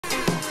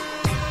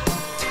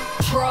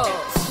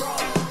drugs.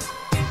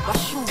 My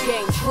shoe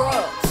game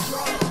drugs.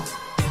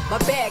 My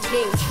bag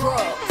game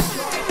drugs.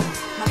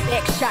 My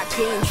back shot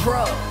game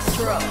drugs.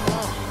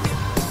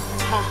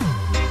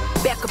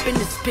 Back up in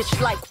this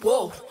bitch like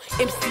whoa.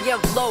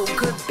 MCM low,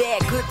 good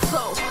bag, good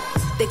toe.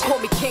 They call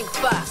me King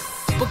Fox,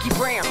 Boogie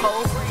Brown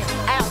ho.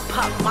 I don't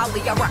pop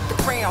Molly, I rock the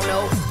crown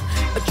ho.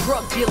 A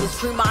drug dealer's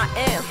dream I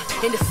am.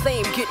 In the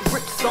same get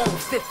rich zone,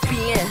 5th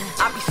BM.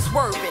 I be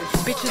swerving,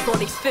 bitches on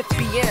they 5th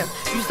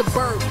BM. Use the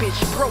bird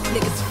bitch, broke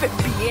niggas 5th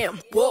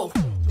BM. Whoa,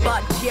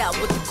 body out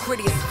with the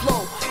grittiest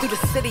flow. Through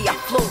the city I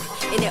float,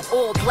 in that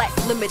all black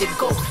limited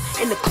ghost.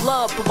 In the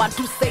club, but I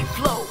do say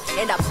flow.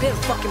 And I've been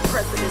fucking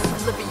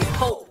presidents, Olivia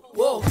Pope.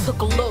 Whoa,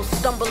 took a little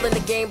stumble in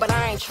the game, but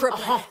I ain't tripping.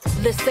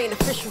 List ain't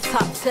official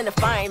top 10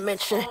 if I ain't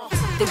mentioned.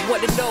 They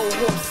wanna know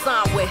who I'm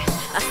signed with.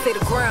 I say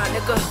the ground,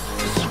 nigga.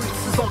 The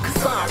streets is on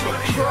consignment.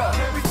 Drug.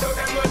 And we throw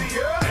that money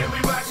up, and we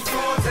watch it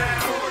fall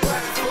down.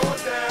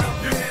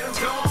 You hear them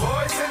dumb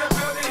boys in the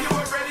building, you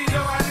already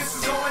know how this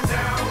is going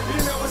down.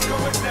 You know what's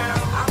going down.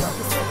 I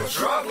represent the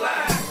drug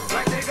line,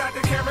 like they got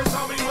the cameras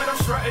on me when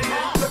I'm strutting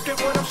it. Look at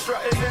what I'm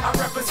strutting it. I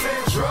represent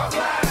drug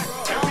line.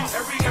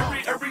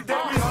 Every day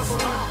we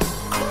hustle.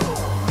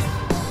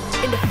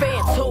 In the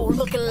fan tool,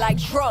 looking like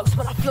drugs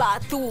when I fly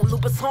through.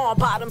 Louboutin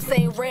bottoms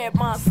ain't red,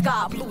 my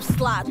sky blue.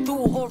 Slide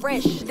through,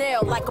 orange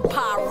Chanel like a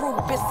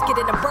Pyru. Biscuit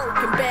in a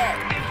Birkin bag.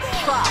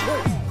 Try who?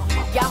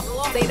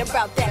 Y'all ain't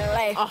about that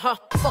lane.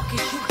 Fuck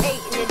is you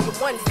hating and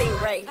your ones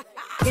ain't right.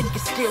 And you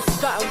still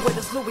starting with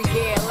his Louis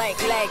gear like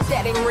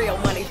that ain't real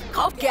money.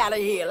 Coke out of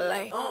here,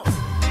 like.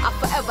 I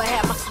forever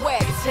had my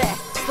swag attack.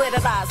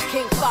 Slanted eyes,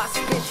 King Fox,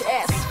 bitch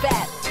ass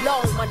fat.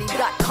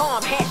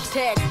 Longmoney.com,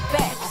 hashtag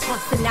fat.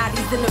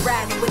 Cincinnati's in the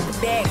rally with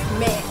the bag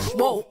match.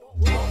 Whoa.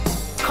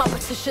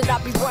 Competition, I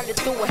be running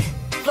through it.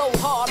 Flow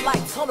hard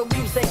like tunnel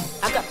music.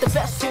 I got the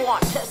best on,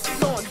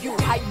 tests on you.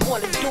 How you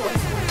wanna do it?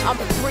 I'm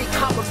a 3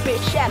 comma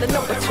bitch, add a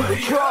number to the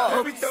drug.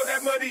 And we throw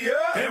that money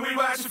up, and we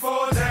watch it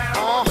fall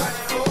down.